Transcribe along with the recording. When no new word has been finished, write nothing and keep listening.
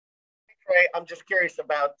Trey, I'm just curious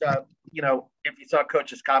about, if you saw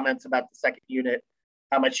Coach's comments about the second unit,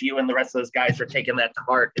 how much you and the rest of those guys are taking that to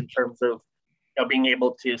heart in terms of, being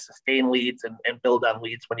able to sustain leads and build on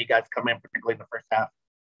leads when you guys come in, particularly in the first half.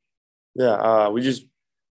 Yeah, we just,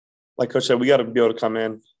 like Coach said, we got to be able to come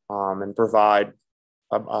in and provide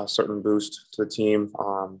a certain boost to the team,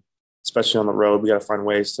 especially on the road. We got to find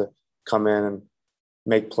ways to come in and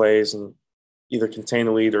make plays and either contain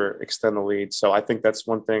the lead or extend the lead. So I think that's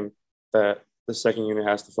one thing that the second unit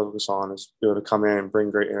has to focus on, is be able to come in and bring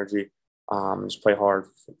great energy, and just play hard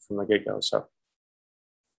from the get-go. So,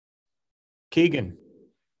 Keegan.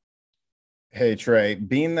 Hey, Trey,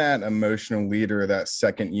 being that emotional leader of that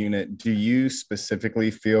second unit, do you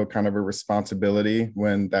specifically feel kind of a responsibility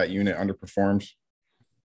when that unit underperforms?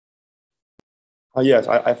 Yes,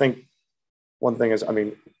 I think one thing is,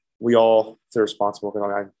 we all feel responsible.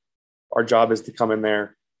 Our job is to come in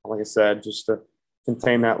there, like I said, just to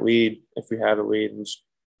contain that lead if we have a lead, and just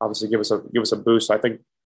obviously give us a boost. I think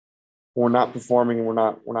when we're not performing and we're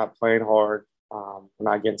not playing hard, we're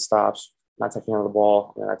not getting stops, not taking out of the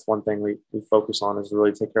ball. That's one thing we focus on, is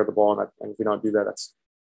really take care of the ball. And if we don't do that,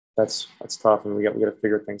 that's tough, and we got to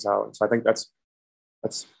figure things out. And so I think that's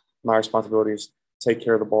my responsibility, is take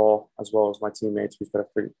care of the ball as well as my teammates. We've got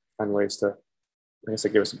to find ways to, like I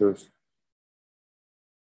said, give us a boost.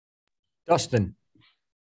 Dustin.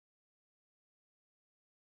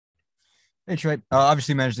 Hey, Trey.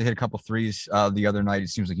 Obviously managed to hit a couple threes the other night. It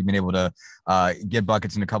seems like you've been able to get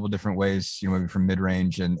buckets in a couple different ways, maybe from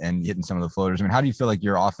mid-range and hitting some of the floaters. How do you feel like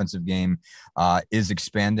your offensive game is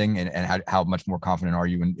expanding, and how much more confident are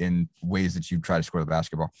you in ways that you try to score the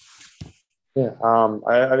basketball? Yeah,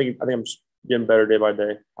 I think I'm just getting better day by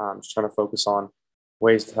day. I'm just trying to focus on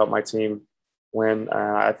ways to help my team win.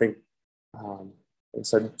 I think,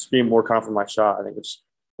 instead of just being more confident in my shot, I think it's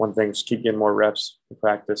one thing, just keep getting more reps in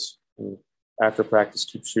practice, and after practice,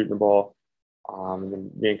 keep shooting the ball, and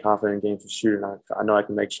then being confident in games of shooting. I know I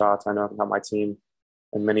can make shots. I know I can help my team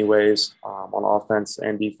in many ways, on offense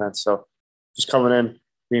and defense. So just coming in,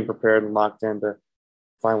 being prepared and locked in to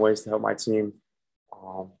find ways to help my team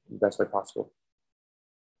the best way possible.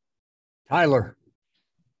 Tyler.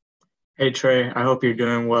 Hey, Trey, I hope you're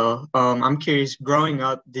doing well. I'm curious, growing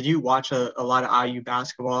up, did you watch a lot of IU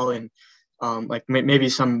basketball? And maybe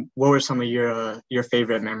what were some of your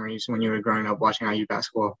favorite memories when you were growing up watching IU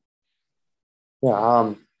basketball?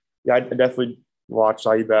 Yeah, I definitely watched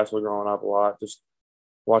IU basketball growing up a lot, just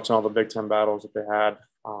watching all the Big Ten battles that they had.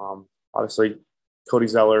 Obviously, Cody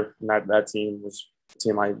Zeller and that team was a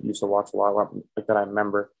team I used to watch a lot, like that I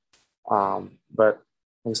remember. But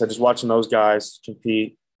like I said, just watching those guys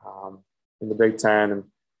compete in the Big Ten and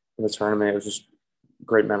in the tournament, it was just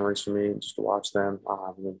great memories for me just to watch them.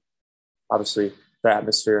 And obviously, the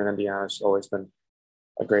atmosphere in Indiana has always been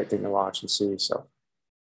a great thing to watch and see. So,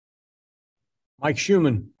 Mike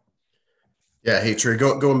Schumann. Yeah, hey, Trey,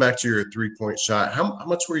 going back to your three-point shot, how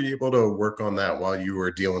much were you able to work on that while you were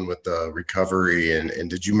dealing with the recovery, and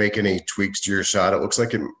did you make any tweaks to your shot? It looks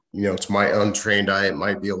like it, to my untrained eye, it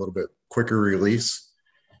might be a little bit quicker release.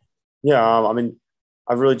 Yeah,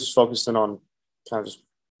 I've really just focused in on kind of just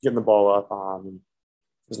getting the ball up.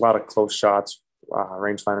 There's a lot of close shots,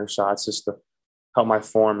 rangefinder shots, just to help my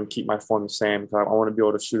form and keep my form the same. I want to be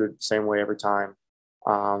able to shoot it the same way every time.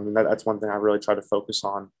 And that's one thing I really try to focus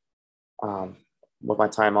on with my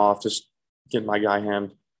time off, just getting my guy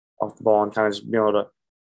hand off the ball and kind of just being able to,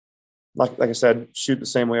 like I said, shoot the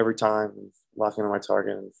same way every time, and lock in on my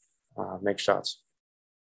target and make shots.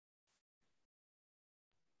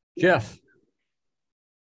 Jeff.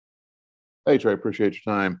 Hey, Trey, appreciate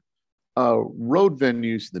your time. Road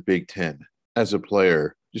venues in the Big Ten, as a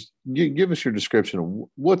player, just give us your description of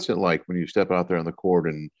what's it like when you step out there on the court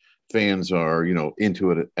and fans are,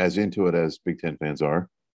 into it as Big Ten fans are.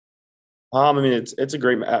 It's a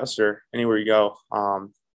great atmosphere anywhere you go,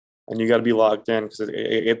 and you got to be locked in because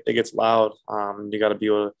it gets loud. You got to be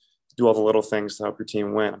able to do all the little things to help your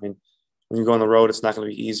team win. When you go on the road, it's not going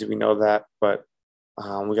to be easy. We know that, but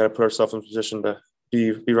we got to put ourselves in a position to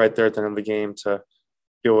be right there at the end of the game to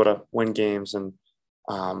be able to win games. And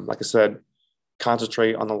like I said,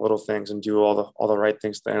 concentrate on the little things and do all the right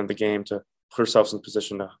things at the end of the game to put ourselves in a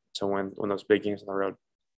position to win those big games on the road.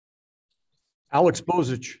 Alex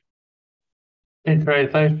Bozich. Hey, Trey,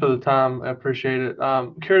 thanks for the time. I appreciate it.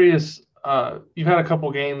 Curious, you've had a couple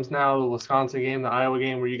games now, the Wisconsin game, the Iowa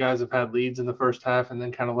game, where you guys have had leads in the first half and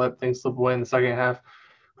then kind of let things slip away in the second half.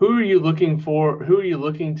 Who are you looking for? Who are you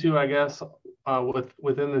looking to, I guess,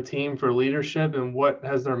 within the team for leadership, and what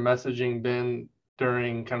has their messaging been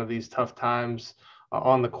during kind of these tough times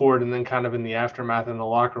on the court and then kind of in the aftermath in the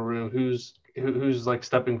locker room? Who's who's like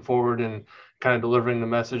stepping forward and kind of delivering the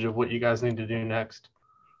message of what you guys need to do next?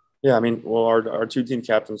 Yeah, I mean, well, our two team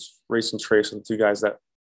captains, Race and Trace, are the two guys that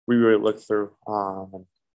we really look through and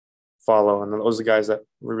follow, and those are the guys that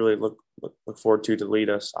we really look forward to lead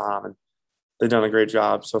us. And they've done a great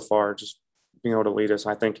job so far, just being able to lead us.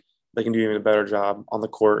 And I think they can do even a better job on the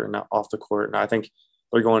court and off the court. And I think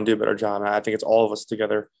they're going to do a better job. And I think it's all of us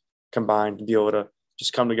together combined to be able to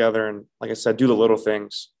just come together and, like I said, do the little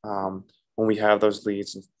things when we have those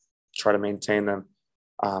leads and try to maintain them.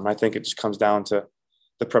 I think it just comes down to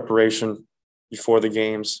the preparation before the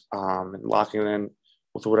games and locking in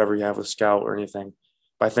with whatever you have with scout or anything.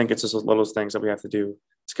 But I think it's just those little things that we have to do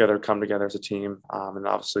together, come together as a team. And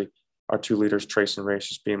obviously our two leaders, Trace and Race,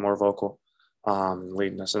 just being more vocal,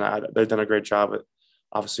 leading us. And they've done a great job. But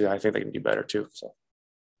obviously I think they can do better too. So,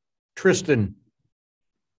 Tristan.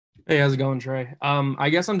 Hey, how's it going, Trey? I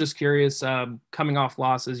guess I'm just curious, coming off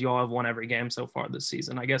losses, you all have won every game so far this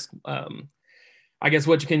season. I guess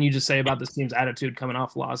what can you just say about this team's attitude coming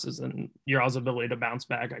off losses and your all's ability to bounce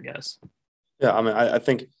back, I guess? Yeah, I mean, I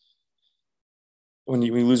think when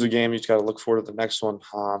you lose a game, you just got to look forward to the next one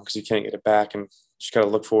because you can't get it back, and you just got to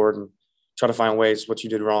look forward and try to find ways what you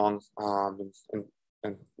did wrong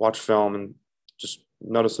and watch film and just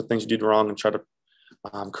notice the things you did wrong and try to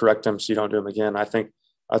correct them so you don't do them again. I think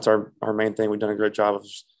that's our main thing. We've done a great job of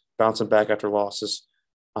just bouncing back after losses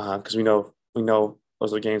because we know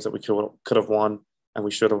those are the games that we could have won and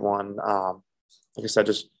we should have won. Like I said,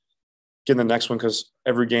 just getting the next one because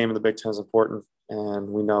every game in the Big Ten is important, and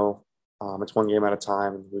we know it's one game at a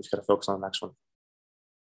time, and we've got to focus on the next one.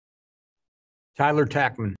 Tyler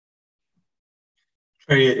Tackman.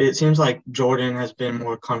 It seems like Jordan has been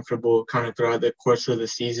more comfortable kind of throughout the course of the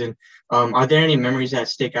season. Are there any memories that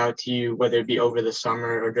stick out to you, whether it be over the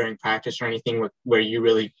summer or during practice or anything where you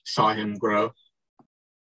really saw him grow?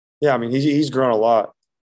 Yeah, I mean, he's grown a lot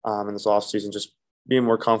in this offseason, just being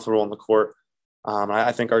more comfortable on the court.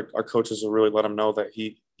 I think our coaches will really let him know that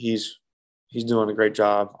he's doing a great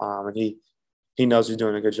job, and he knows he's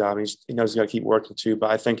doing a good job. He knows he's got to keep working too. But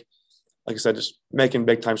I think, like I said, just making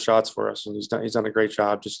big time shots for us, and he's done a great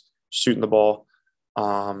job just shooting the ball.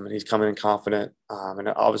 And he's coming in confident. And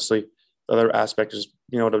obviously, the other aspect is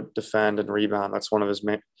being able to defend and rebound. That's one of his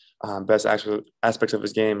main best aspects of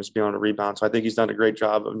his game is being able to rebound. So I think he's done a great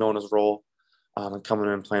job of knowing his role and coming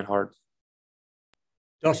in and playing hard.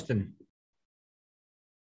 Dustin.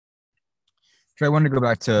 Trey, I wanted to go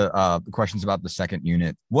back to the questions about the second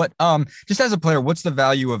unit. What, just as a player, what's the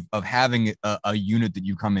value of having a unit that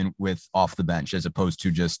you come in with off the bench as opposed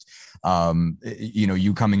to just,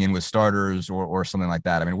 you coming in with starters or something like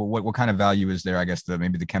that? I mean, what kind of value is there? I guess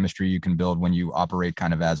maybe the chemistry you can build when you operate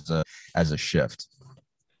kind of as a shift.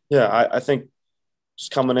 Yeah, I think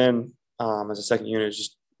just coming in as a second unit,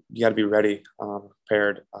 just you got to be ready,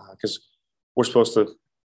 prepared, because we're supposed to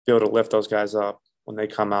be able to lift those guys up when they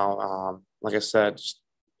come out. Like I said, just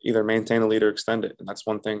either maintain the lead or extend it. And that's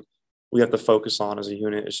one thing we have to focus on as a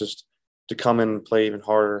unit. It's just to come in and play even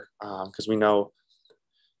harder because we know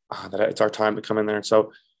that it's our time to come in there. And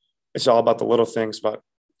so it's all about the little things, about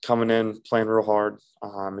coming in, playing real hard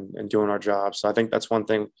and doing our job. So I think that's one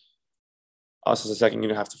thing us as a second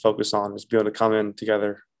unit have to focus on is be able to come in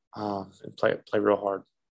together and play real hard.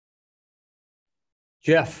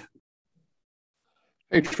 Jeff.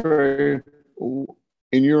 Hey, Trey,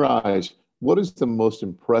 in your eyes, what is the most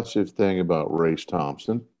impressive thing about Race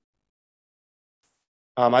Thompson?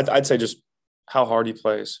 I'd say just how hard he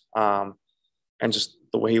plays and just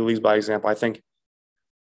the way he leads by example. I think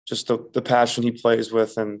just the passion he plays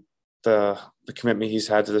with and the commitment he's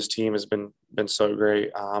had to this team has been so great.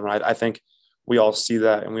 I think we all see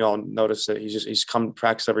that and we all notice that he's come to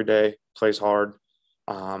practice every day, plays hard,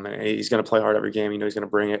 and he's going to play hard every game. You know he's going to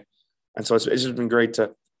bring it. And so it's just been great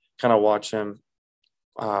to kind of watch him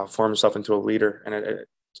form himself into a leader. And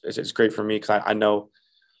it's great for me because I know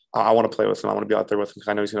I want to play with him. I want to be out there with him because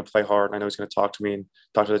I know he's going to play hard. And I know he's going to talk to me and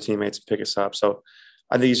talk to the teammates and pick us up. So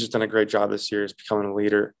I think he's just done a great job this year is becoming a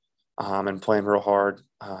leader and playing real hard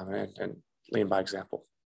and leading by example.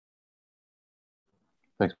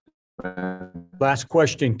 Thanks. Last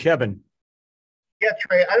question, Kevin. Yeah,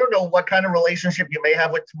 Trey, I don't know what kind of relationship you may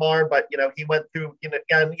have with Tamar, but, he went through, and,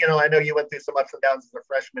 I know you went through some ups and downs as a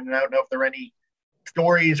freshman, and I don't know if there are any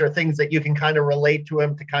stories or things that you can kind of relate to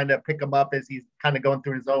him to kind of pick him up as he's kind of going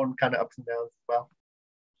through his own kind of ups and downs as well.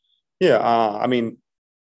 Yeah. I mean,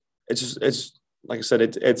 it's like I said,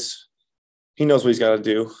 it's he knows what he's got to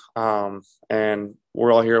do. And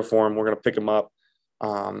we're all here for him. We're going to pick him up.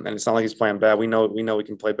 And it's not like he's playing bad. We know he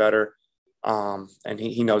can play better. And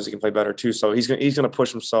he knows he can play better too. So he's going to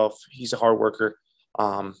push himself. He's a hard worker.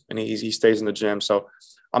 and he stays in the gym. So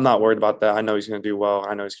I'm not worried about that. I know he's going to do well.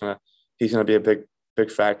 I know he's going to be a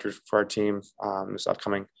big factor for our team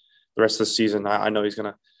the rest of the season. I know he's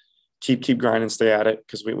going to keep grinding, stay at it,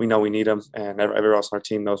 because we know we need him, and everyone else on our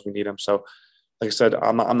team knows we need him. So, like I said,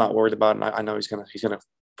 I'm not worried about it. And I know he's gonna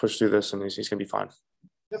push through this, and he's gonna be fine.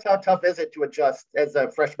 Just how tough is it to adjust as a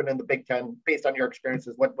freshman in the Big Ten, based on your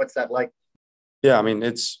experiences? What's that like? Yeah, I mean,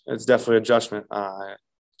 it's definitely adjustment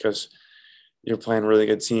because you're playing really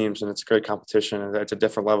good teams, and it's a great competition, and it's a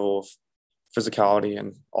different level of physicality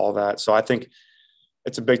and all that. So I think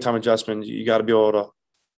it's a big time adjustment. You got to be able to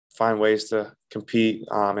find ways to compete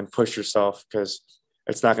and push yourself, because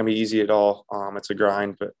it's not going to be easy at all. It's a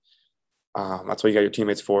grind, but that's what you got your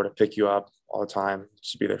teammates for, to pick you up all the time,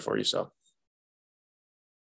 just be there for you. So.